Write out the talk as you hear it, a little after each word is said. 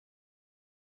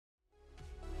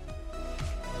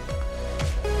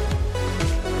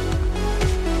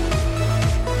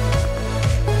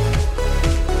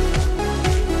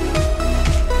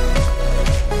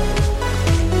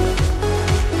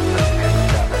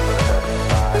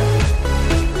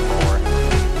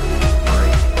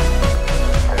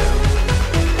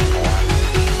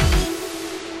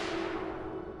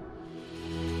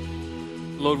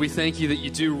we thank you that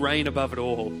you do reign above it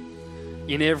all.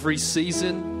 In every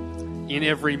season, in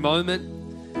every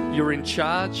moment, you're in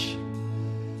charge.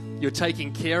 You're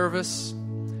taking care of us.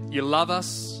 You love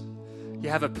us. You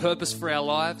have a purpose for our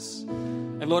lives.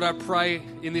 And Lord, I pray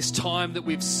in this time that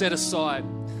we've set aside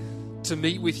to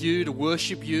meet with you, to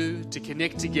worship you, to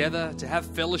connect together, to have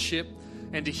fellowship,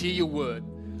 and to hear your word.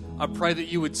 I pray that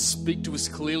you would speak to us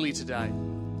clearly today,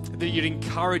 that you'd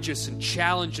encourage us and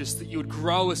challenge us, that you would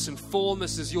grow us and form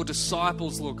us as your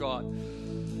disciples, Lord God.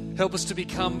 Help us to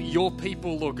become your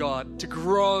people, Lord God, to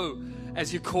grow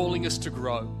as you're calling us to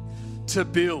grow, to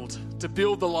build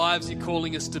the lives you're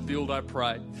calling us to build, I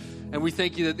pray. And we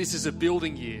thank you that this is a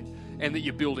building year and that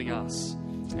you're building us.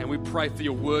 And we pray for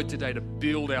your word today to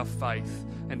build our faith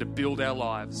and to build our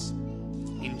lives.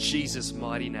 In Jesus'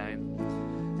 mighty name.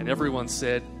 And everyone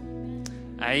said,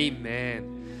 amen.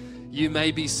 You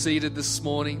may be seated this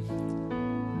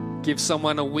morning. Give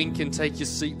someone a wink and take your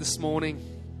seat this morning.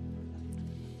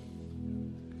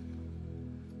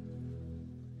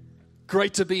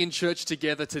 Great to be in church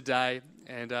together today.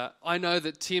 And I know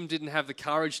that Tim didn't have the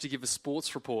courage to give a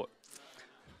sports report.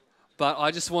 But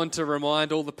I just want to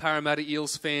remind all the Parramatta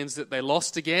Eels fans that they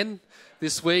lost again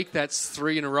this week. That's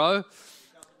 3 in a row.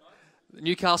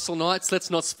 Newcastle Knights, let's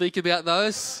not speak about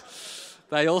those.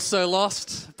 They also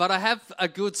lost. But I have a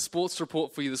good sports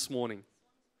report for you this morning.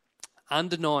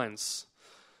 Under-9s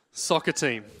soccer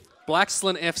team,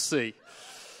 Blaxland FC,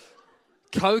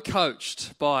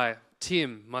 co-coached by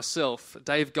Tim, myself,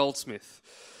 Dave Goldsmith.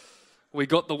 We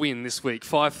got the win this week,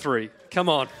 5-3. Come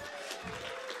on.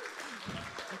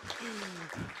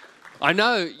 I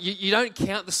know you don't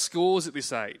count the scores at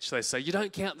this age, they say. You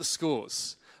don't count the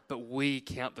scores, but we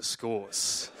count the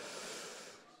scores.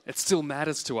 It still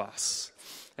matters to us.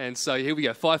 And so here we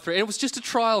go, 5-3. And it was just a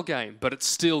trial game, but it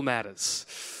still matters.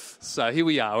 So here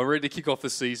we are. We're ready to kick off the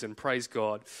season. Praise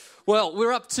God. Well,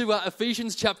 we're up to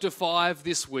Ephesians chapter 5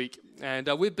 this week. And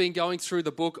we've been going through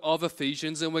the book of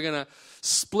Ephesians, and we're going to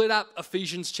split up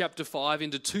Ephesians chapter 5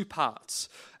 into 2 parts.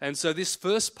 And so this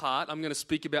first part I'm going to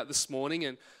speak about this morning,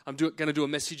 and I'm going to do a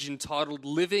message entitled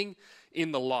Living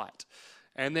in the Light.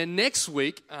 And then next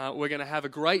week, we're going to have a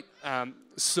great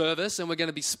service, and we're going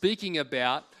to be speaking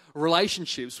about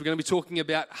relationships. We're going to be talking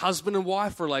about husband and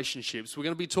wife relationships. We're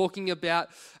going to be talking about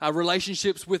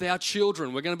relationships with our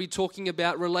children. We're going to be talking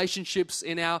about relationships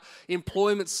in our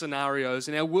employment scenarios,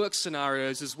 in our work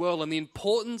scenarios as well, and the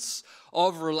importance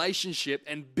of relationship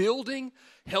and building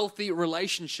healthy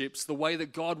relationships the way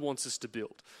that God wants us to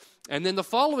build. And then the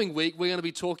following week, we're going to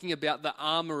be talking about the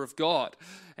armor of God.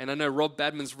 And I know Rob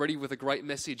Badman's ready with a great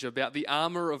message about the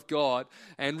armor of God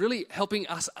and really helping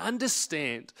us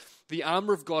understand the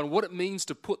armor of God and what it means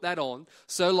to put that on.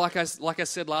 So like I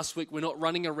said last week, we're not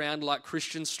running around like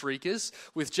Christian streakers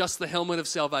with just the helmet of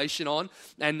salvation on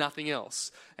and nothing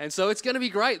else. And so it's going to be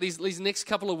great these next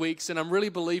couple of weeks, and I'm really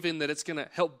believing that it's going to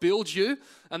help build you.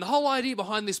 And the whole idea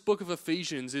behind this book of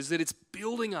Ephesians is that it's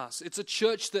building us. It's a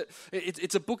church that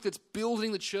it's a book that's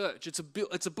building the church. It's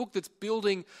a book that's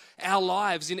building our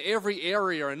lives in every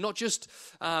area, and not just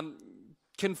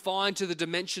confined to the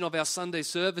dimension of our Sunday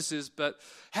services, but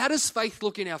how does faith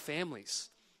look in our families?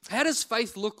 How does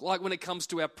faith look like when it comes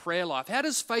to our prayer life? How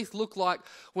does faith look like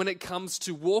when it comes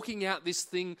to walking out this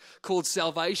thing called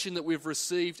salvation that we've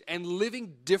received and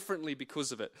living differently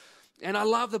because of it? And I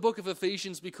love the book of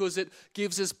Ephesians because it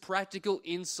gives us practical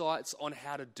insights on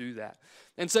how to do that.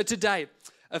 And so today,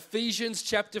 Ephesians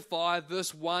chapter 5,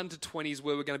 verse 1 to 20 is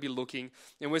where we're going to be looking,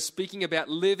 and we're speaking about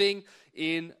living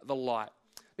in the light.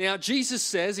 Now, Jesus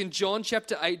says in John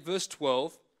chapter 8, verse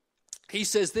 12, he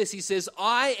says this, he says,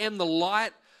 I am the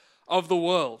light of the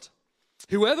world.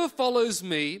 Whoever follows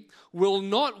me will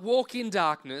not walk in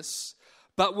darkness,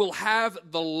 but will have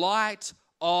the light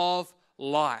of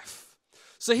life.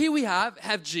 So here we have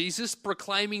Jesus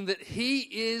proclaiming that he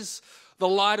is the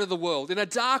light of the world. In a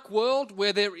dark world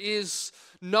where there is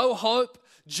no hope,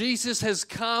 Jesus has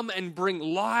come and bring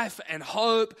life and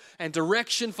hope and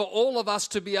direction for all of us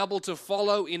to be able to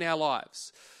follow in our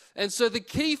lives. And so the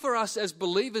key for us as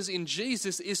believers in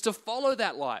Jesus is to follow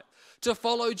that light, to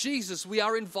follow Jesus. We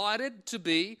are invited to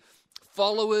be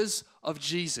followers of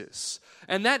Jesus.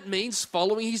 And that means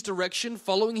following his direction,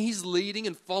 following his leading,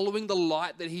 and following the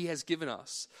light that he has given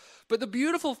us. But the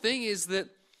beautiful thing is that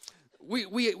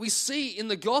we see in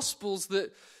the Gospels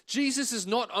that Jesus is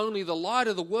not only the light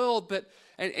of the world,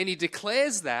 and he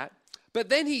declares that, but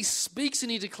then he speaks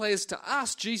and he declares to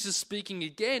us, Jesus speaking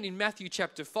again in Matthew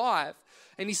chapter 5,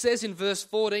 and he says in verse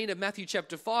 14 of Matthew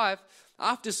chapter 5,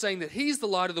 after saying that he's the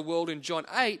light of the world in John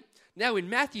 8, now in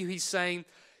Matthew he's saying,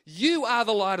 you are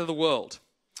the light of the world.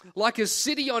 Like a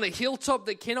city on a hilltop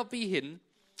that cannot be hidden,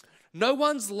 No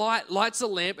one's lights a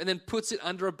lamp and then puts it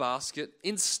under a basket.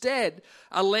 Instead,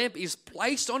 a lamp is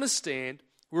placed on a stand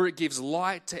where it gives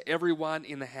light to everyone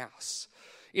in the house.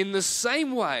 In the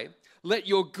same way, let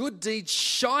your good deeds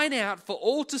shine out for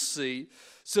all to see,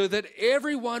 so that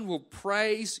everyone will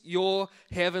praise your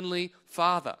heavenly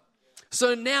Father.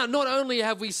 So now, not only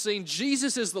have we seen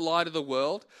Jesus as the light of the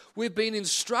world, we've been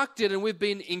instructed and we've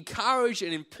been encouraged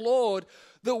and implored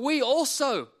that we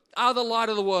also are the light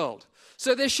of the world.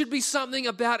 So there should be something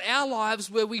about our lives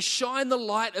where we shine the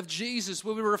light of Jesus,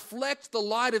 where we reflect the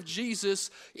light of Jesus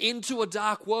into a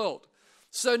dark world.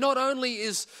 So not only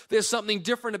is there something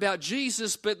different about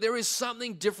Jesus, but there is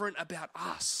something different about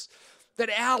us, that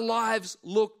our lives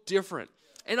look different.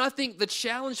 And I think the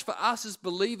challenge for us as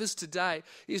believers today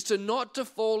is to not to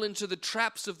fall into the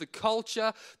traps of the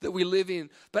culture that we live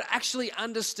in, but actually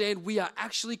understand we are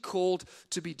actually called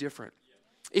to be different.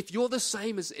 If you're the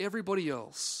same as everybody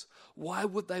else, why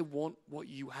would they want what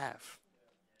you have?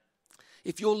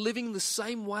 If you're living the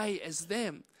same way as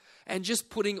them and just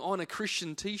putting on a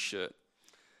Christian t-shirt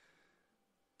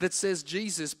that says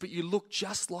Jesus, but you look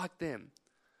just like them,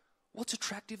 what's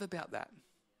attractive about that?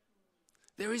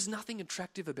 There is nothing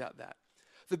attractive about that.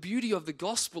 The beauty of the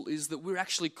gospel is that we're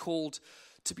actually called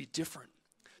to be different,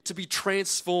 to be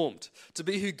transformed, to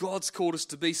be who God's called us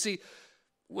to be. See,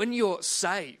 when you're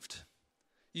saved,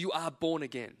 you are born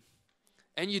again.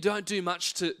 And you don't do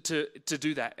much to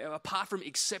do that. Apart from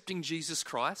accepting Jesus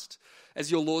Christ as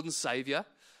your Lord and Savior,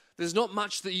 there's not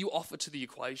much that you offer to the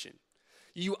equation.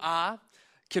 You are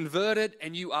converted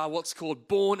and you are what's called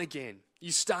born again.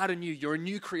 You start anew. You're a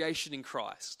new creation in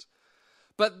Christ.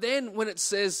 But then when it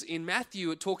says in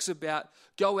Matthew, it talks about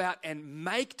go out and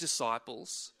make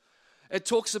disciples. It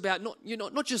talks about you're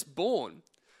not just born.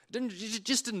 You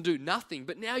just didn't do nothing,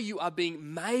 but now you are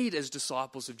being made as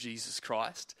disciples of Jesus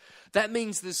Christ. That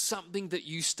means there's something that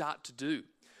you start to do.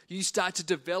 You start to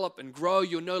develop and grow.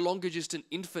 You're no longer just an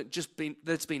infant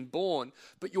that's been born,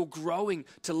 but you're growing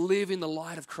to live in the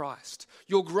light of Christ.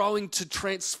 You're growing to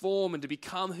transform and to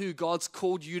become who God's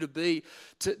called you to be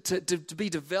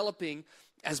developing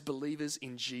as believers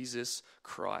in Jesus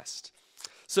Christ.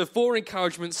 So 4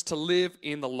 encouragements to live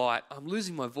in the light. I'm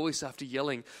losing my voice after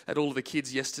yelling at all of the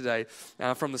kids yesterday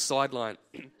from the sideline.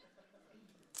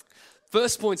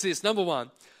 First point's this. Number 1,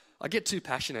 I get too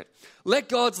passionate. Let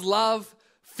God's love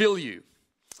fill you.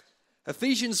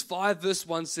 Ephesians 5 verse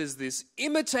 1 says this,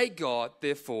 imitate God,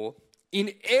 therefore,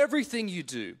 in everything you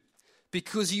do,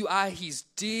 because you are his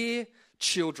dear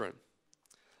children.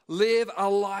 Live a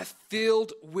life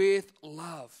filled with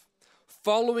love,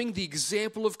 following the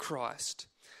example of Christ.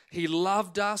 He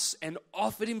loved us and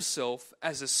offered himself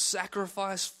as a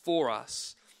sacrifice for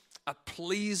us, a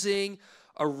pleasing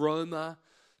aroma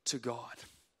to God.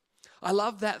 I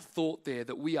love that thought there,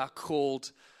 that we are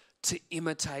called to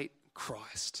imitate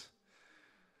Christ.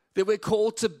 That we're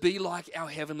called to be like our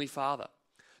Heavenly Father.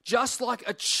 Just like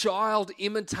a child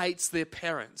imitates their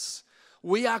parents,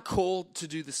 we are called to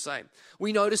do the same.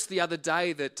 We noticed the other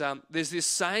day that there's this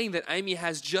saying that Amy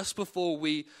has just before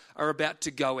we are about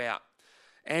to go out.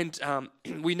 And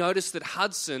we noticed that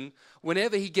Hudson,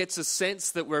 whenever he gets a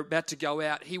sense that we're about to go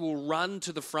out, he will run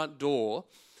to the front door,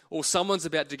 or someone's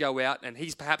about to go out and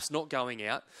he's perhaps not going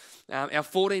out. Our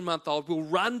 14-month-old will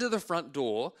run to the front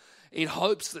door in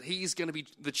hopes that he's going to be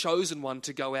the chosen one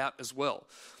to go out as well.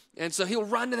 And so he'll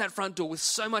run to that front door with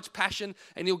so much passion,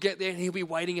 and he'll get there and he'll be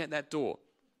waiting at that door.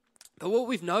 But what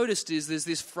we've noticed is there's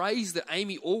this phrase that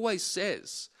Amy always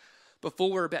says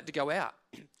before we're about to go out.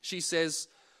 She says,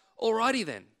 alrighty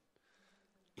then,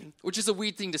 which is a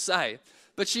weird thing to say,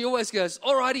 but she always goes,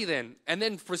 alrighty then, and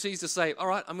then proceeds to say, all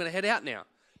right, I'm going to head out now,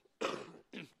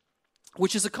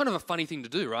 which is a kind of a funny thing to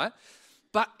do, right?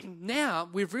 But now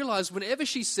we've realized whenever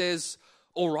she says,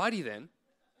 alrighty then,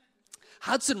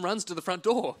 Hudson runs to the front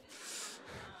door.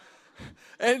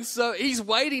 And so he's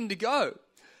waiting to go.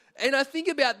 And I think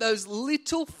about those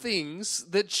little things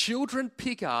that children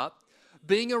pick up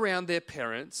being around their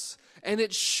parents. And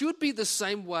it should be the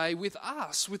same way with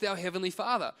us, with our Heavenly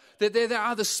Father. That there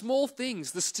are the small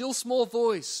things, the still small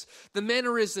voice, the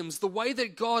mannerisms, the way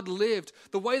that God lived,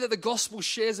 the way that the gospel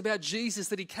shares about Jesus,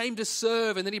 that he came to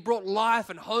serve and that he brought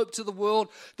life and hope to the world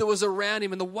that was around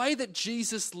him, and the way that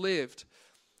Jesus lived.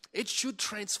 It should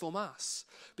transform us,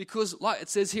 because like it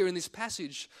says here in this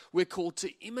passage, we're called to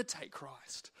imitate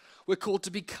Christ. We're called to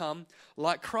become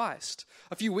like Christ.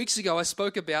 A few weeks ago, I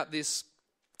spoke about this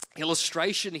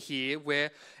illustration here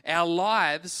where our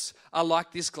lives are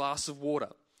like this glass of water.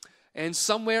 And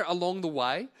somewhere along the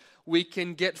way, we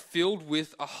can get filled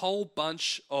with a whole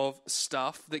bunch of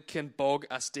stuff that can bog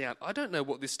us down. I don't know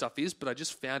what this stuff is, but I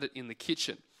just found it in the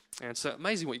kitchen. And so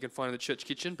amazing what you can find in the church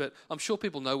kitchen, but I'm sure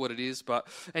people know what it is. But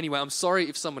anyway, I'm sorry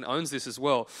if someone owns this as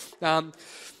well. But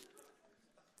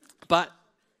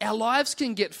our lives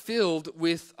can get filled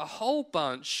with a whole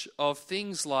bunch of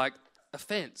things like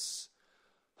offense,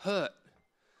 hurt,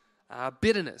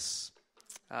 bitterness,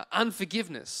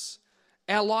 unforgiveness.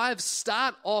 Our lives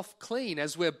start off clean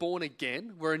as we're born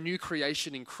again. We're a new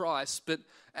creation in Christ. But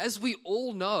as we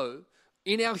all know,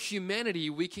 in our humanity,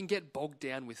 we can get bogged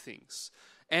down with things.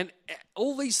 And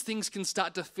all these things can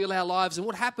start to fill our lives. And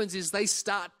what happens is they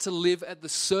start to live at the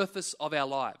surface of our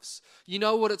lives. You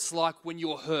know what it's like when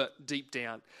you're hurt deep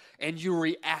down and you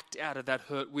react out of that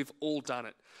hurt. We've all done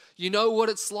it. You know what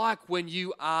it's like when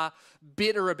you are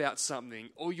bitter about something,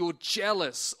 or you're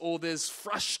jealous, or there's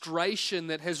frustration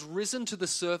that has risen to the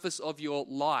surface of your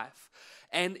life.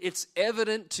 And it's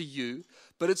evident to you,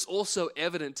 but it's also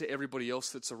evident to everybody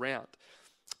else that's around.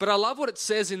 But I love what it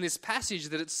says in this passage,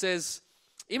 that it says,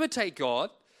 imitate God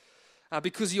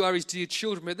because you are his dear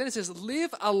children. But then it says,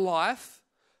 live a life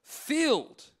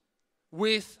filled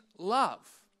with love,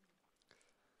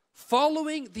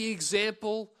 following the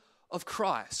example of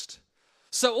Christ.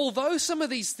 So although some of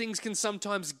these things can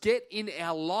sometimes get in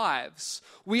our lives,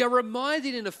 we are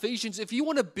reminded in Ephesians, if you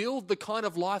want to build the kind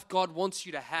of life God wants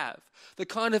you to have, the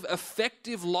kind of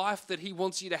effective life that he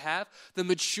wants you to have, the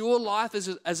mature life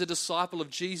as a disciple of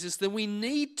Jesus, then we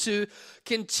need to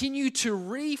continue to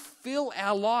refill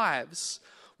our lives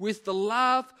with the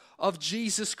love of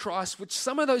Jesus Christ, which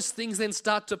some of those things then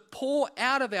start to pour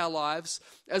out of our lives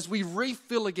as we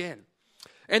refill again.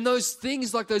 And those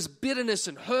things like those bitterness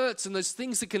and hurts and those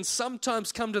things that can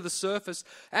sometimes come to the surface,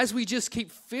 as we just keep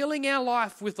filling our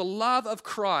life with the love of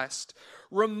Christ,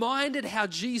 reminded how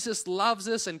Jesus loves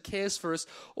us and cares for us,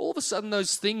 all of a sudden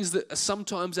those things that are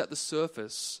sometimes at the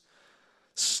surface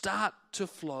start to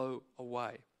flow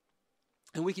away.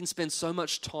 And we can spend so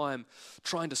much time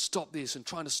trying to stop this and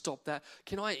trying to stop that.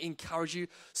 Can I encourage you,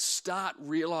 start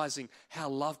realizing how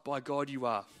loved by God you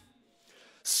are.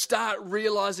 Start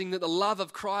realizing that the love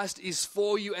of Christ is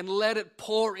for you and let it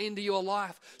pour into your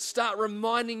life. Start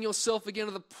reminding yourself again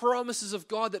of the promises of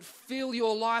God that fill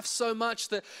your life so much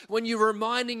that when you're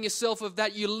reminding yourself of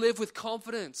that, you live with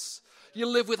confidence. You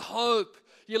live with hope.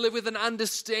 You live with an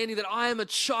understanding that I am a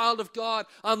child of God.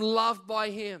 I'm loved by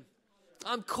him.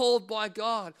 I'm called by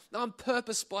God. I'm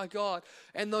purposed by God.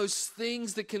 And those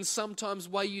things that can sometimes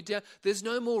weigh you down, there's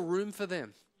no more room for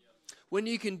them. When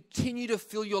you continue to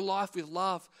fill your life with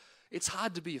love, it's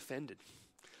hard to be offended.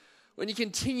 When you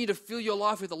continue to fill your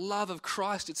life with the love of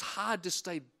Christ, it's hard to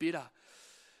stay bitter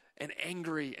and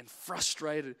angry and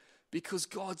frustrated, because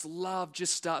God's love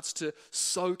just starts to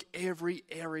soak every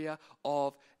area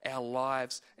of our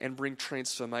lives and bring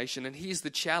transformation. And here's the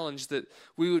challenge, that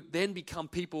we would then become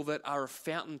people that are a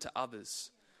fountain to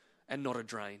others and not a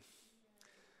drain.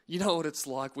 You know what it's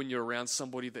like when you're around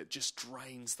somebody that just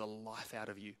drains the life out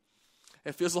of you.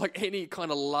 It feels like any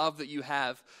kind of love that you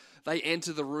have, they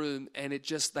enter the room and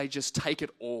they just take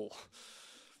it all.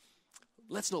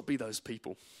 Let's not be those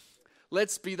people.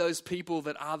 Let's be those people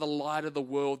that are the light of the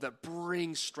world, that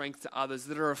bring strength to others,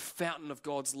 that are a fountain of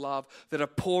God's love, that are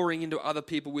pouring into other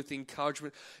people with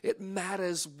encouragement. It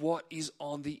matters what is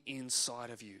on the inside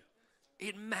of you.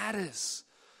 It matters.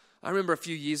 I remember a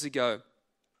few years ago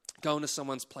going to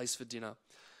someone's place for dinner,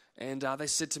 and they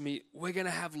said to me, we're going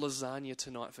to have lasagna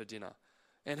tonight for dinner.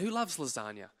 And who loves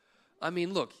lasagna? I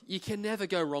mean, look, you can never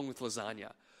go wrong with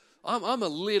lasagna. I'm a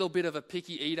little bit of a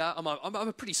picky eater. I'm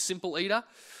a pretty simple eater.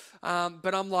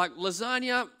 But I'm like,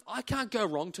 lasagna, I can't go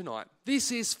wrong tonight.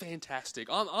 This is fantastic.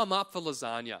 I'm up for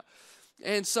lasagna.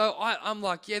 And so I'm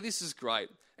like, yeah, this is great.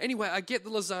 Anyway, I get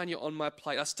the lasagna on my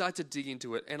plate. I start to dig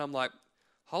into it. And I'm like,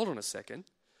 hold on a second.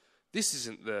 This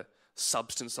isn't the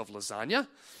substance of lasagna.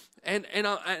 And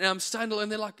I'm starting to,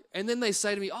 and they're like, and then they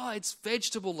say to me, oh, it's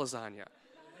vegetable lasagna.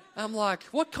 I'm like,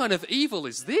 what kind of evil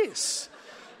is this?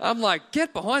 I'm like,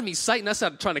 get behind me, Satan. I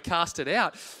started trying to cast it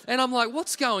out. And I'm like,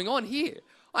 what's going on here?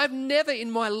 I've never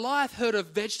in my life heard of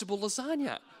vegetable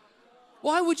lasagna.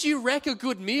 Why would you wreck a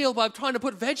good meal by trying to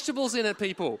put vegetables in it,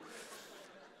 people?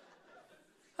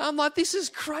 I'm like, this is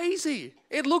crazy.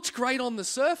 It looked great on the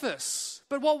surface,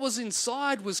 but what was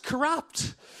inside was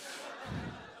corrupt.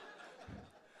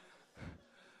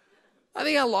 I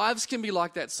think our lives can be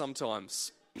like that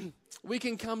sometimes. We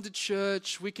can come to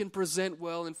church, we can present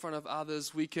well in front of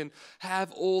others, we can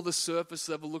have all the surface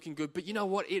level looking good, but you know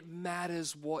what? It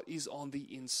matters what is on the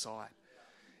inside.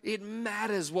 It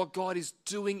matters what God is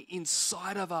doing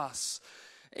inside of us,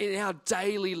 in our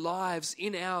daily lives,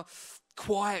 in our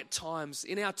quiet times,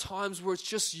 in our times where it's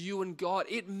just you and God.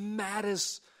 It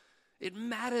matters. It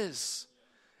matters.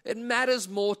 It matters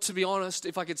more, to be honest,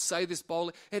 if I could say this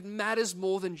boldly, it matters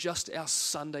more than just our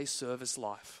Sunday service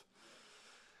life.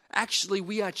 Actually,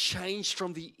 we are changed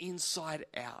from the inside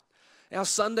out. Our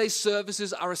Sunday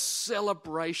services are a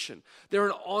celebration. They're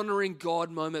an honoring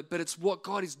God moment, but it's what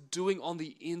God is doing on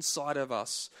the inside of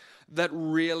us that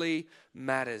really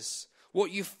matters.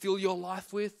 What you fill your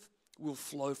life with will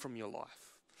flow from your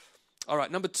life. All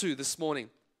right, number 2 this morning.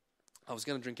 I was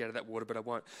going to drink out of that water, but I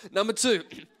won't. Number 2,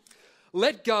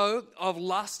 let go of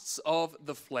lusts of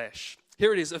the flesh.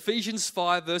 Here it is, Ephesians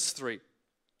 5, verse 3.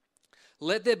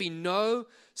 Let there be no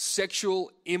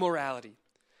sexual immorality,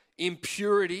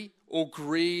 impurity, or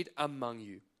greed among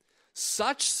you.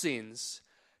 Such sins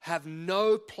have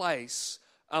no place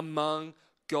among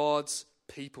God's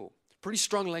people. Pretty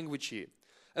strong language here.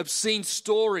 Obscene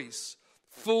stories,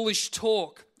 foolish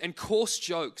talk, and coarse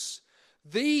jokes.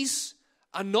 These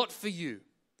are not for you.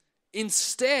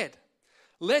 Instead,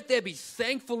 let there be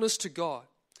thankfulness to God.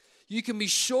 You can be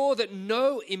sure that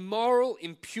no immoral,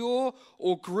 impure,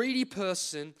 or greedy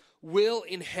person will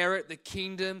inherit the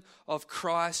kingdom of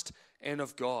Christ and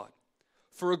of God.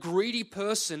 For a greedy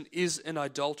person is an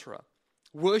adulterer,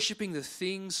 worshipping the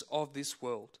things of this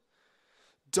world.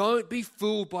 Don't be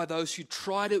fooled by those who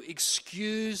try to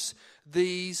excuse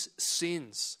these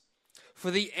sins.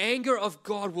 For the anger of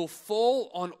God will fall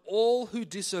on all who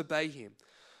disobey him.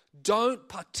 Don't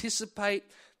participate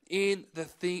in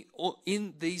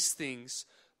these things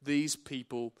these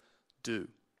people do.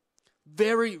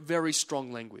 Very, very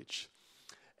strong language.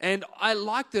 And I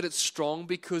like that it's strong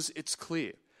because it's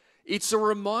clear. It's a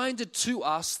reminder to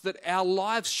us that our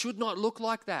lives should not look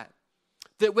like that.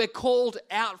 That we're called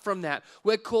out from that.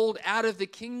 We're called out of the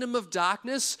kingdom of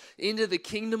darkness into the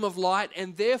kingdom of light,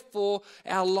 and therefore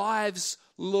our lives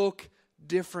look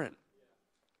different.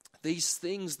 These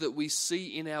things that we see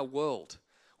in our world,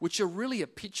 which are really a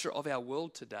picture of our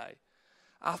world today,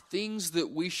 are things that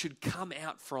we should come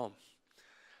out from,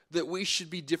 that we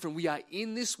should be different. We are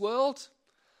in this world,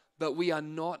 but we are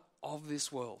not of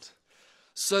this world.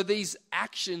 So these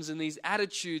actions and these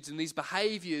attitudes and these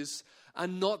behaviors are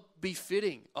not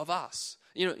befitting of us.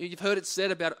 You know, you've heard it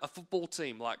said about a football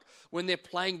team, like when they're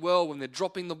playing well, when they're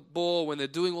dropping the ball, when they're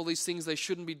doing all these things they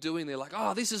shouldn't be doing, they're like,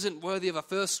 oh, this isn't worthy of a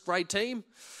first grade team.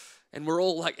 And we're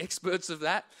all like experts of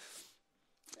that.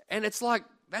 And it's like,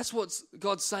 that's what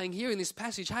God's saying here in this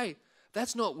passage. Hey,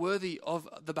 that's not worthy of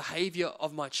the behavior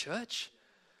of my church.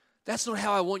 That's not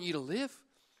how I want you to live.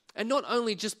 And not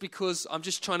only just because I'm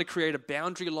just trying to create a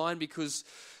boundary line because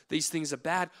these things are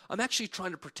bad, I'm actually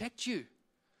trying to protect you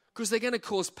because they're going to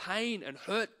cause pain and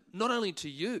hurt not only to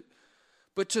you,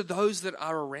 but to those that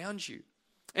are around you.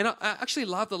 And I actually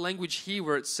love the language here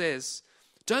where it says,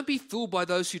 don't be fooled by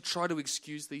those who try to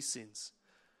excuse these sins.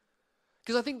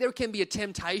 Because I think there can be a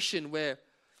temptation where,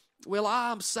 well,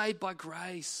 I'm saved by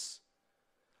grace.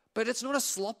 But it's not a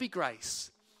sloppy grace.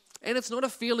 And it's not a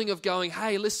feeling of going,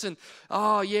 hey, listen,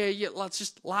 oh, yeah, let's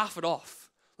just laugh it off.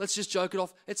 Let's just joke it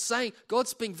off. It's saying,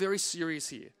 God's being very serious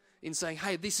here in saying,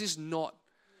 hey, this is not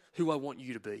who I want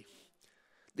you to be.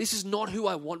 This is not who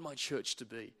I want my church to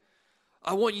be.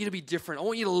 I want you to be different. I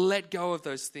want you to let go of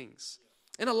those things.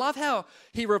 And I love how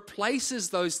he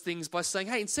replaces those things by saying,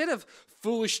 hey, instead of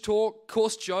foolish talk,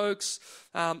 coarse jokes,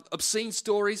 obscene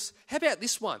stories, how about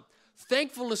this one?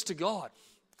 Thankfulness to God.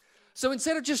 So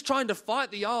instead of just trying to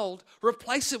fight the old,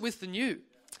 replace it with the new.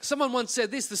 Someone once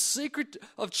said this, the secret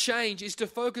of change is to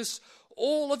focus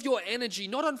all of your energy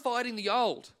not on fighting the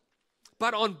old,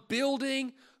 but on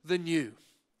building the new.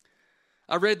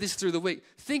 I read this through the week.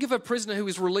 Think of a prisoner who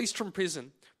is released from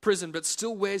prison but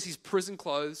still wears his prison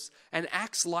clothes and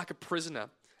acts like a prisoner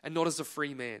and not as a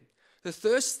free man. The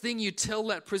first thing you tell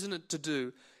that prisoner to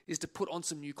do is to put on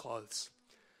some new clothes.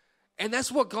 And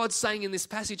that's what God's saying in this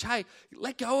passage. Hey,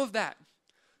 let go of that.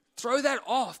 Throw that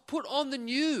off. Put on the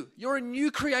new. You're a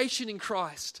new creation in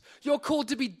Christ. You're called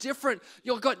to be different.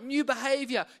 You've got new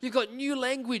behavior. You've got new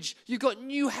language. You've got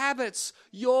new habits.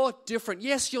 You're different.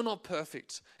 Yes, you're not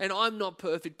perfect. And I'm not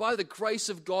perfect. By the grace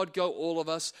of God go all of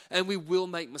us, and we will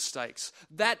make mistakes.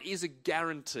 That is a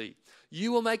guarantee.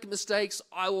 You will make mistakes.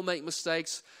 I will make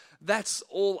mistakes. That's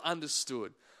all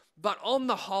understood. But on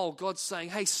the whole, God's saying,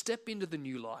 hey, step into the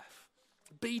new life.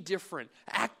 Be different.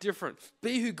 Act different.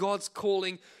 Be who God's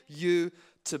calling you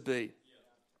to be.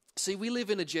 See, we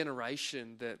live in a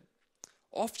generation that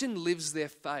often lives their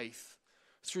faith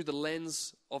through the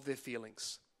lens of their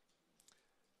feelings.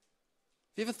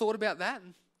 Have you ever thought about that?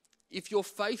 If your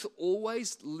faith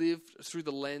always lived through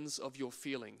the lens of your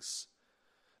feelings,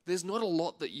 there's not a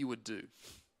lot that you would do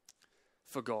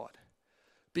for God.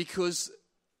 Because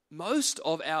most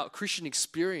of our Christian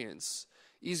experience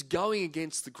is going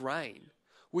against the grain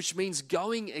which means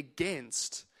going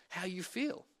against how you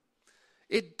feel.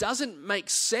 It doesn't make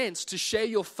sense to share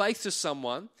your faith to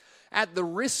someone at the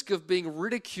risk of being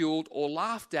ridiculed or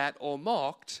laughed at or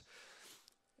mocked,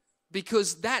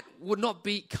 because that would not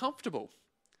be comfortable.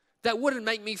 That wouldn't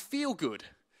make me feel good.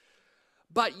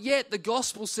 But yet the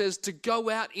gospel says to go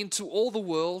out into all the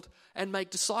world and make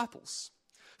disciples.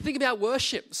 Think about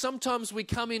worship. Sometimes we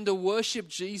come in to worship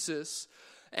Jesus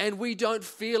and we don't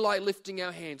feel like lifting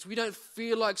our hands. We don't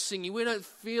feel like singing. We don't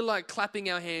feel like clapping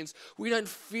our hands. We don't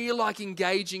feel like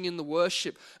engaging in the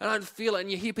worship. And I don't feel it.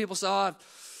 And you hear people say, I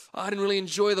didn't really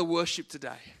enjoy the worship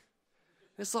today.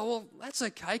 It's like, well, that's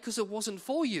okay, because it wasn't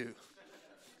for you.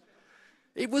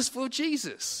 It was for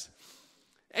Jesus.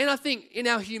 And I think in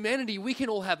our humanity, we can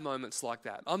all have moments like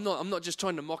that. I'm not just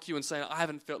trying to mock you and saying I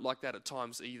haven't felt like that at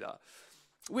times either.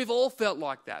 We've all felt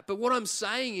like that. But what I'm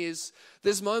saying is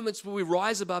there's moments where we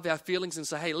rise above our feelings and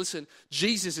say, hey, listen,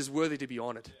 Jesus is worthy to be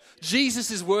honored.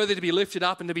 Jesus is worthy to be lifted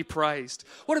up and to be praised.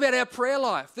 What about our prayer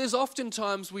life? There's often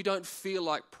times we don't feel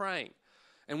like praying.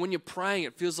 And when you're praying,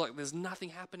 it feels like there's nothing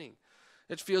happening.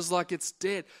 It feels like it's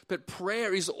dead. But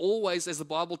prayer is always, as the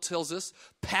Bible tells us,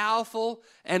 powerful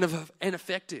and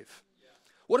effective. Yeah.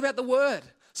 What about the Word?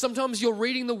 Sometimes you're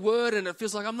reading the Word and it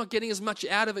feels like I'm not getting as much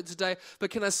out of it today.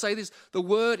 But can I say this? The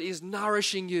Word is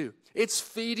nourishing you. It's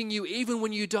feeding you even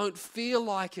when you don't feel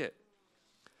like it.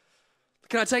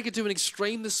 Can I take it to an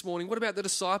extreme this morning? What about the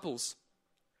disciples?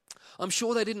 I'm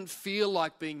sure they didn't feel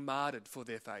like being martyred for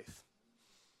their faith.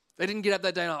 They didn't get up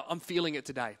that day and I'm feeling it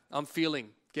today. I'm feeling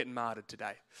getting martyred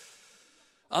today.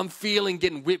 I'm feeling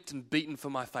getting whipped and beaten for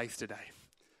my faith today.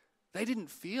 They didn't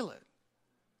feel it.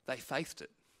 They faithed it.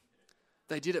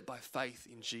 They did it by faith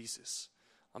in Jesus.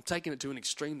 I'm taking it to an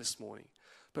extreme this morning.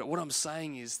 But what I'm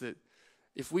saying is that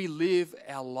if we live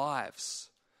our lives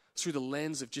through the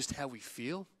lens of just how we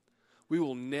feel, we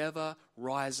will never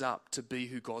rise up to be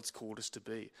who God's called us to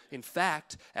be. In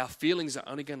fact, our feelings are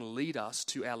only going to lead us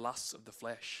to our lusts of the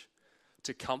flesh,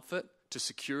 to comfort, to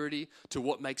security, to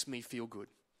what makes me feel good.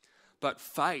 But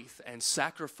faith and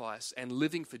sacrifice and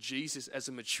living for Jesus as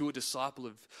a mature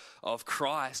disciple of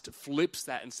Christ flips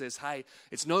that and says, hey,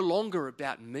 it's no longer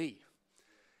about me.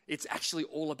 It's actually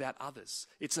all about others.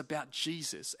 It's about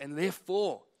Jesus. And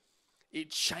therefore,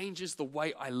 it changes the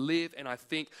way I live and I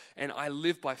think, and I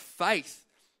live by faith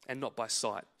and not by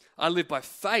sight. I live by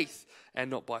faith and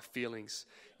not by feelings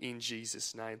in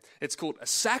Jesus' name. It's called a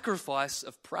sacrifice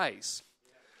of praise,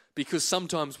 because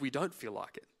sometimes we don't feel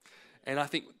like it. And I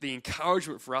think the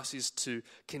encouragement for us is to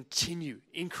continue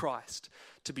in Christ,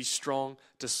 to be strong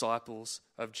disciples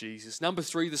of Jesus. Number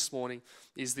 3 this morning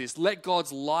is this: let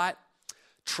God's light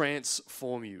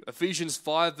transform you. Ephesians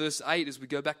 5 verse 8, as we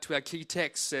go back to our key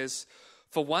text, says,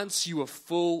 for once you were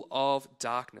full of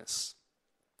darkness,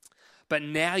 but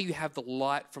now you have the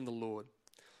light from the Lord.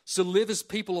 So live as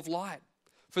people of light.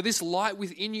 For this light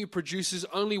within you produces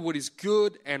only what is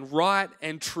good and right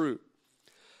and true.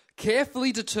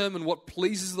 Carefully determine what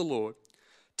pleases the Lord.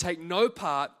 Take no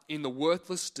part in the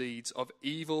worthless deeds of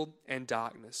evil and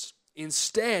darkness.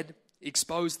 Instead,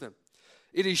 expose them.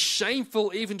 It is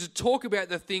shameful even to talk about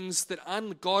the things that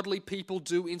ungodly people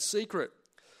do in secret.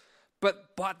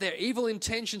 But their evil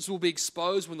intentions will be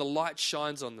exposed when the light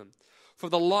shines on them. For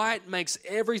the light makes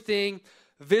everything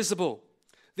visible.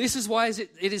 This is why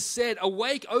it is said,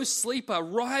 awake, O sleeper,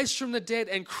 rise from the dead,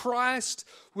 and Christ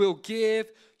will give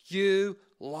you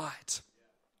light.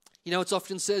 You know, it's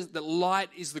often said that light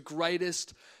is the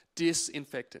greatest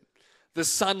disinfectant. The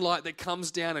sunlight that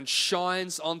comes down and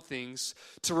shines on things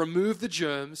to remove the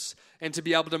germs and to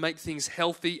be able to make things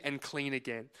healthy and clean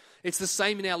again. It's the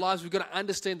same in our lives. We've got to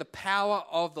understand the power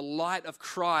of the light of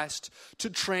Christ to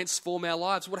transform our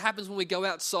lives. What happens when we go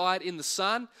outside in the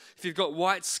sun? If you've got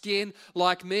white skin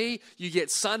like me, you get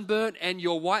sunburnt and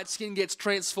your white skin gets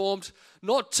transformed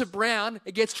not to brown,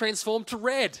 it gets transformed to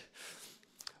red.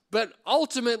 But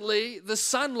ultimately, the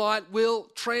sunlight will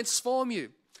transform you.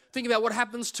 Think about what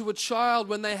happens to a child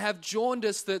when they have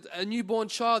jaundice, that a newborn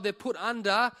child, they're put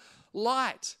under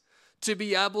light to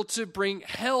be able to bring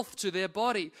health to their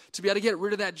body, to be able to get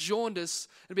rid of that jaundice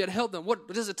and be able to help them. What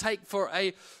does it take for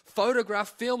a photograph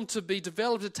film to be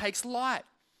developed? It takes light.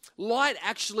 Light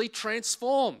actually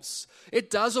transforms. It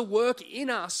does a work in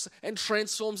us and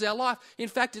transforms our life. In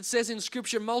fact, it says in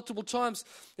Scripture multiple times,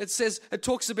 it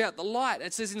talks about the light.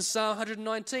 It says in Psalm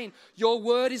 119, your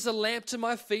word is a lamp to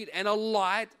my feet and a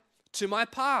light to my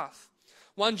path.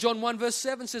 1 John 1 verse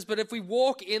 7 says, but if we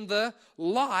walk in the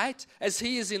light as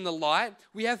he is in the light,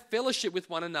 we have fellowship with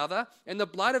one another, and the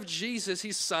blood of Jesus,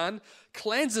 his son,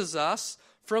 cleanses us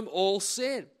from all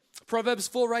sin. Proverbs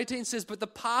 4:18 says, but the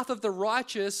path of the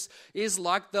righteous is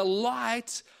like the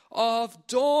light of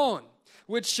dawn,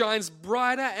 which shines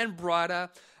brighter and brighter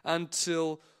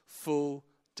until full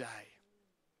day.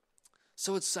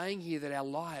 So it's saying here that our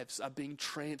lives are being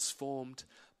transformed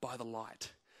by the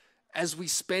light. As we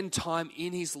spend time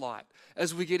in his light,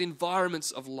 as we get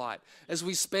environments of light, as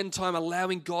we spend time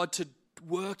allowing God to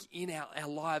work in our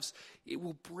lives, it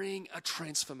will bring a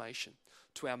transformation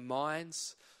to our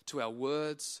minds, to our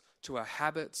words, to our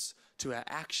habits, to our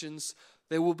actions.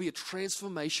 There will be a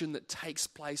transformation that takes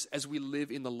place as we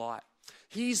live in the light.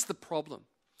 Here's the problem.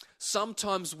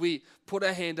 Sometimes we put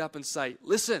our hand up and say,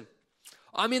 listen,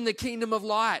 I'm in the kingdom of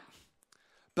light,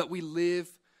 but we live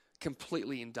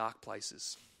completely in dark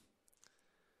places.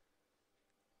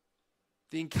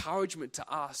 The encouragement to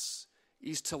us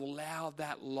is to allow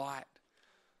that light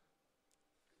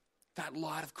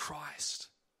of Christ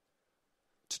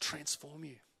to transform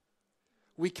you.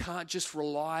 We can't just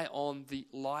rely on the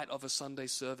light of a Sunday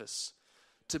service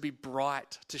to be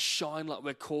bright, to shine like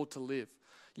we're called to live.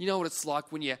 You know what it's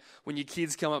like when your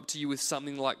kids come up to you with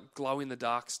something like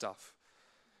glow-in-the-dark stuff.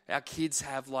 Our kids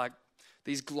have like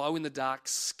these glow-in-the-dark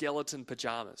skeleton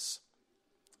pajamas.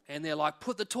 And they're like,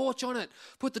 put the torch on it,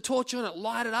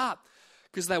 light it up.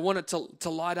 Because they want it to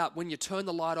light up when you turn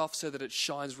the light off so that it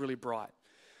shines really bright.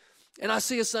 And I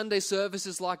see a Sunday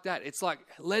services like that. It's like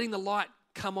letting the light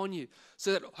come on you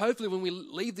so that hopefully when we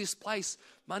leave this place,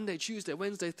 Monday, Tuesday,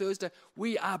 Wednesday, Thursday,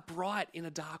 we are bright in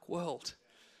a dark world.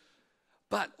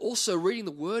 But also reading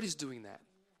the Word is doing that.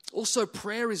 Also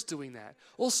prayer is doing that.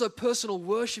 Also personal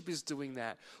worship is doing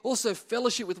that. Also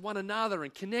fellowship with one another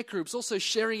and connect groups. Also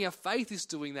sharing our faith is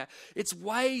doing that. It's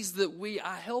ways that we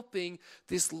are helping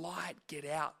this light get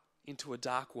out into a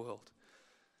dark world.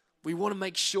 We want to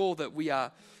make sure that we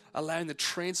are allowing the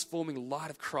transforming light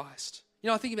of Christ. You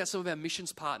know, I think about some of our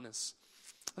missions partners.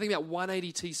 I think about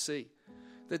 180TC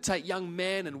that take young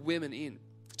men and women in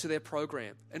to their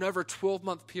program. And over a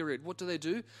 12-month period, what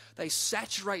do? They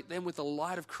saturate them with the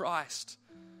light of Christ.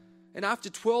 And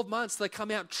after 12 months, they come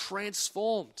out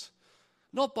transformed.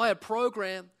 Not by a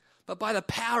program, but by the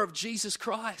power of Jesus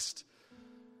Christ.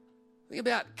 Think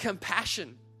about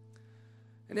compassion.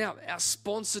 And our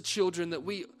sponsor children that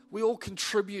we all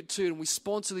contribute to, and we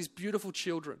sponsor these beautiful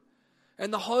children.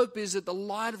 And the hope is that the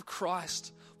light of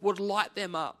Christ would light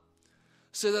them up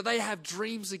so that they have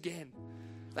dreams again.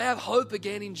 They have hope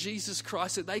again in Jesus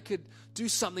Christ, that they could do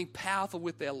something powerful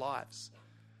with their lives.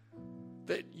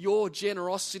 That your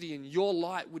generosity and your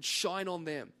light would shine on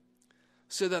them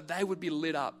so that they would be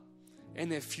lit up and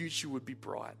their future would be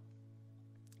bright.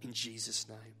 In Jesus'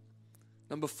 name.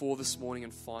 Number 4 this morning,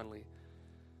 and finally,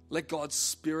 let God's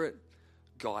Spirit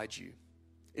guide you.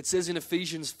 It says in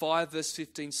Ephesians 5 verse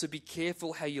 15, so be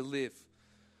careful how you live.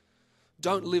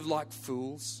 Don't live like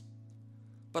fools,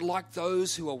 but like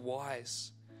those who are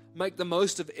wise. Make the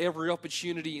most of every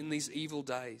opportunity in these evil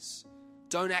days.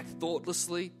 Don't act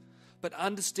thoughtlessly, but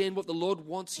understand what the Lord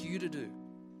wants you to do.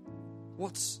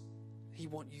 What's He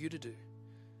want you to do?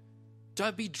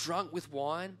 Don't be drunk with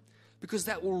wine, because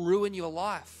that will ruin your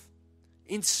life.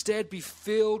 Instead, be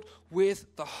filled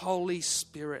with the Holy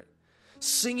Spirit,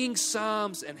 singing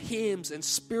psalms and hymns and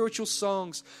spiritual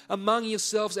songs among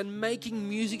yourselves and making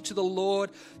music to the Lord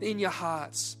in your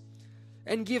hearts.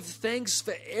 And give thanks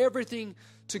for everything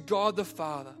to God the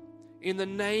Father in the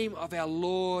name of our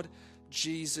Lord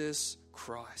Jesus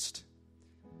Christ.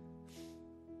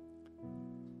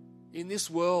 In this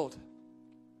world,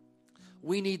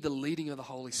 we need the leading of the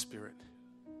Holy Spirit.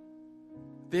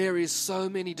 There is so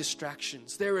many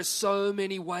distractions. There are so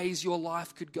many ways your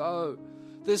life could go.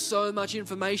 There's so much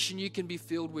information you can be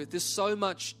filled with. There's so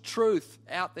much truth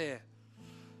out there.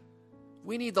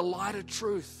 We need the light of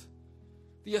truth,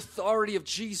 the authority of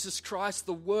Jesus Christ,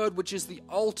 the Word, which is the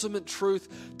ultimate truth,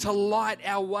 to light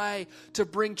our way, to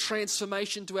bring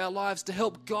transformation to our lives, to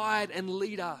help guide and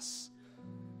lead us.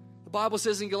 The Bible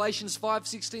says in Galatians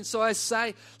 5:16, so I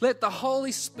say, let the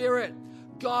Holy Spirit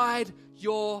guide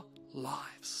your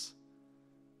lives.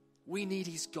 We need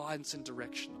His guidance and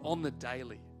direction on the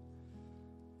daily,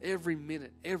 every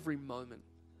minute, every moment.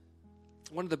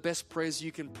 One of the best prayers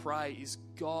you can pray is,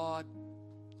 God,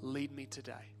 lead me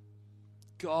today.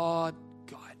 God,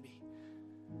 guide me.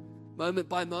 Moment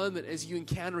by moment, as you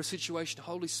encounter a situation,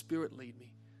 Holy Spirit, lead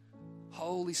me.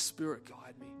 Holy Spirit,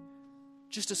 guide me.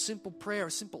 Just a simple prayer,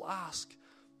 a simple ask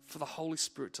for the Holy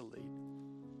Spirit to lead.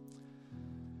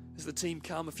 As the team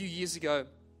come, a few years ago,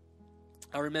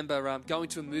 I remember going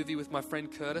to a movie with my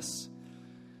friend Curtis.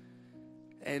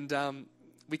 And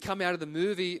we come out of the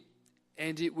movie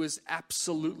and it was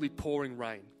absolutely pouring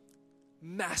rain.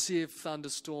 massive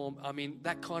thunderstorm. I mean,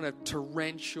 that kind of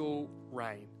torrential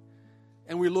rain.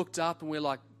 And we looked up and we're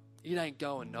like, it ain't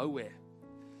going nowhere.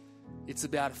 It's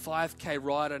about a 5K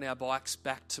ride on our bikes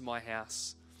back to my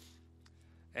house.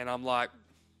 And I'm like,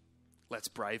 let's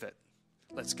brave it.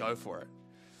 Let's go for it.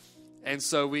 And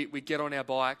so we get on our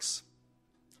bikes.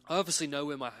 I obviously know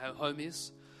where my home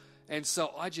is. And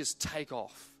so I just take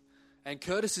off. And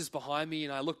Curtis is behind me,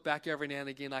 and I look back every now and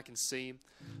again. I can see him.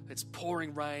 It's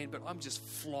pouring rain, but I'm just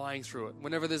flying through it.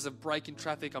 Whenever there's a break in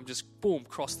traffic, I'm just, boom,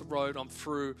 cross the road. I'm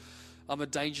through. I'm a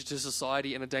danger to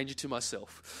society and a danger to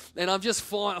myself. And I'm just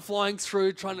flying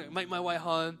through, trying to make my way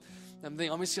home. I'm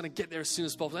thinking, I'm just going to get there as soon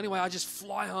as possible. Anyway, I just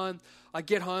fly home. I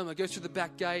get home. I go through the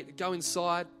back gate, go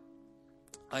inside.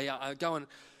 I go and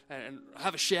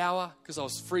have a shower because I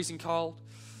was freezing cold.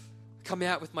 Come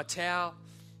out with my towel.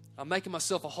 I'm making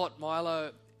myself a hot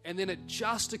Milo. And then it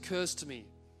just occurs to me,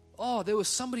 oh, there was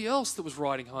somebody else that was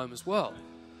riding home as well.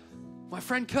 My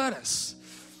friend Curtis.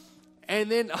 And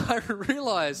then I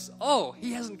realize, oh,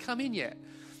 he hasn't come in yet.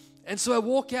 And so I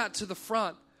walk out to the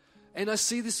front and I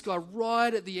see this guy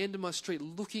right at the end of my street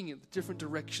looking at the different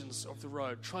directions of the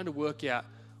road, trying to work out,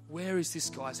 where is this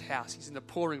guy's house? He's in the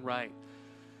pouring rain.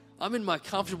 I'm in my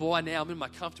comfortable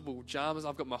pajamas.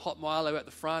 I've got my hot Milo at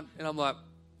the front. And I'm like,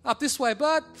 up this way,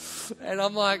 bud. And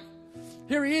I'm like,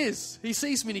 here he is. He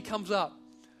sees me and he comes up.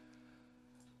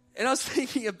 And I was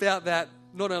thinking about that,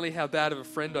 not only how bad of a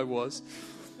friend I was,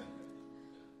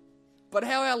 but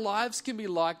how our lives can be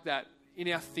like that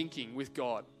in our thinking with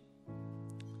God.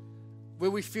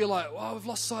 Where we feel like, oh, we've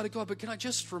lost sight of God. But can I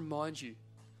just remind you,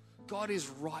 God is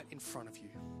right in front of you.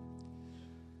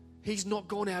 He's not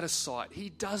gone out of sight. He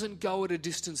doesn't go at a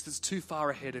distance that's too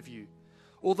far ahead of you.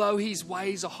 Although his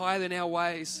ways are higher than our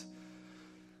ways,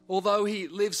 although he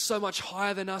lives so much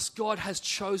higher than us, God has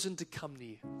chosen to come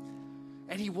near.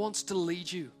 And he wants to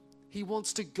lead you. He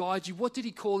wants to guide you. What did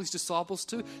he call his disciples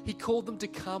to? He called them to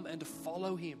come and to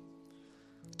follow him,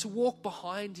 to walk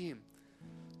behind him,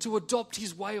 to adopt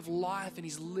his way of life and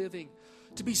his living,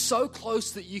 to be so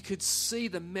close that you could see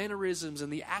the mannerisms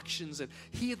and the actions and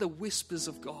hear the whispers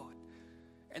of God.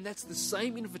 And that's the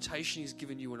same invitation he's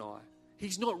given you and I.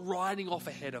 He's not riding off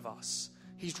ahead of us.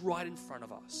 He's right in front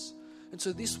of us. And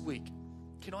so this week,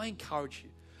 can I encourage you,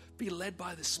 be led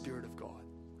by the Spirit of God.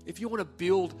 If you want to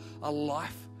build a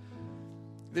life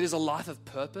that is a life of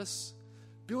purpose,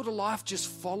 build a life just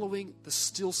following the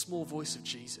still small voice of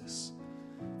Jesus.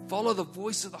 Follow the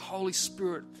voice of the Holy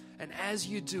Spirit. And as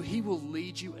you do, he will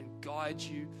lead you and guide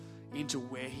you into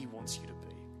where he wants you to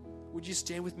be. Would you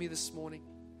stand with me this morning?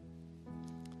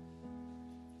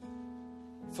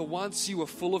 For once you were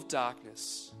full of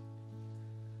darkness,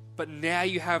 but now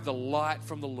you have the light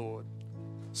from the Lord.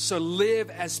 So live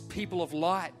as people of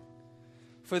light.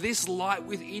 For this light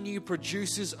within you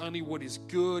produces only what is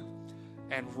good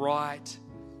and right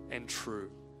and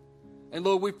true. And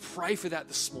Lord, we pray for that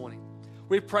this morning.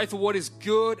 We pray for what is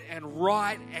good and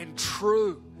right and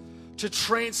true to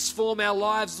transform our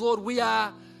lives. Lord, we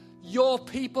are your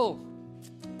people,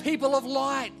 people of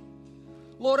light.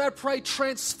 Lord, I pray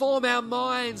transform our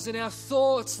minds and our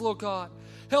thoughts, Lord God.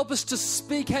 Help us to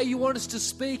speak how you want us to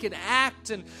speak and act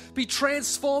and be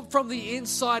transformed from the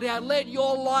inside out. Let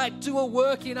your light do a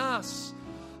work in us.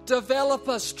 Develop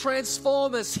us,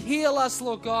 transform us, heal us,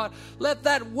 Lord God. Let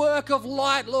that work of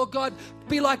light, Lord God,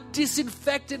 be like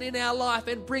disinfectant in our life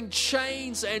and bring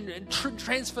change and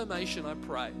transformation, I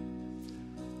pray.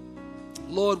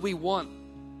 Lord, we want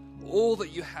all that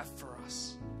you have for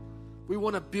us. We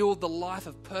want to build the life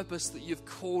of purpose that you've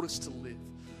called us to live.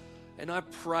 And I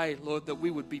pray, Lord, that we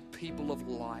would be people of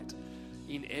light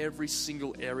in every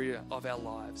single area of our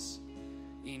lives.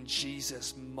 In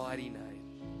Jesus' mighty name.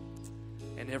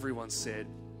 And everyone said,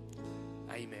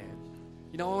 amen.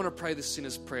 You know, I want to pray the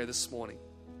sinner's prayer this morning.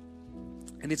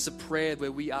 And it's a prayer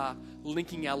where we are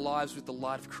linking our lives with the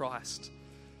light of Christ.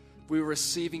 We're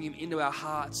receiving him into our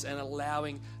hearts and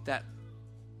allowing that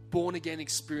born-again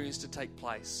experience to take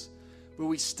place. Where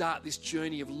we start this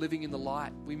journey of living in the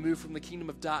light. We move from the kingdom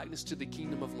of darkness to the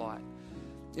kingdom of light.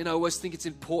 And I always think it's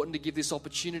important to give this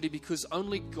opportunity because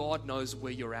only God knows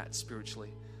where you're at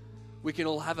spiritually. We can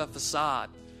all have a facade,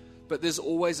 but there's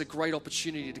always a great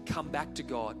opportunity to come back to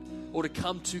God or to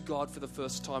come to God for the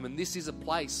first time. And this is a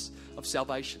place of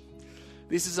salvation.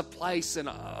 This is a place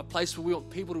where we want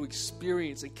people to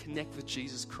experience and connect with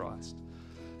Jesus Christ.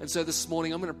 And so this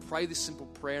morning, I'm going to pray this simple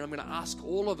prayer, and I'm going to ask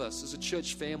all of us as a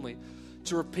church family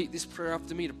to repeat this prayer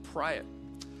after me, to pray it.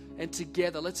 And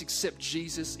together, let's accept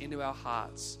Jesus into our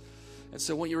hearts. And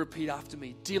so I want you to repeat after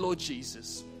me. Dear Lord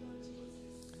Jesus,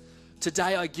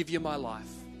 today I give you my life.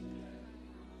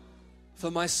 For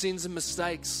my sins and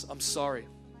mistakes, I'm sorry.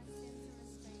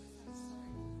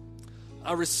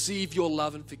 I receive your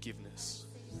love and forgiveness.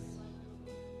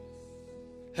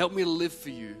 Help me to live for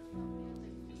you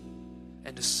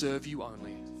and to serve you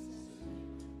only,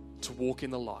 to walk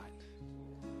in the light.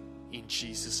 In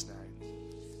Jesus' name,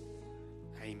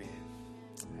 amen.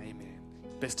 Amen.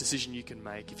 Best decision you can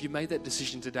make. If you made that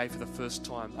decision today for the first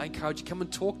time, I encourage you, come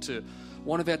and talk to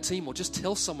one of our team or just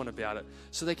tell someone about it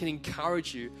so they can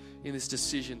encourage you in this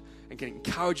decision and can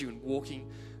encourage you in walking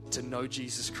to know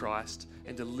Jesus Christ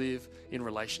and to live in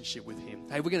relationship with Him.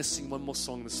 Hey, we're going to sing one more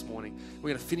song this morning. We're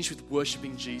going to finish with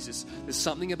worshiping Jesus. There's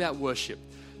something about worship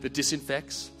that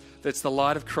disinfects, that's the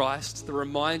light of Christ, that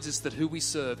reminds us that who we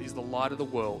serve is the light of the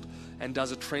world and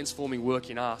does a transforming work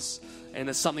in us. And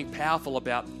there's something powerful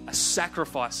about a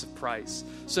sacrifice of praise.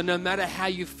 So no matter how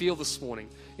you feel this morning,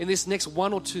 in this next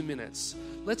 1 or 2 minutes,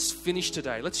 let's finish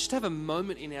today. Let's just have a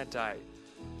moment in our day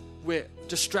where,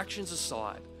 distractions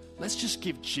aside, let's just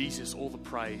give Jesus all the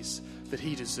praise that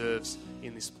He deserves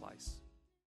in this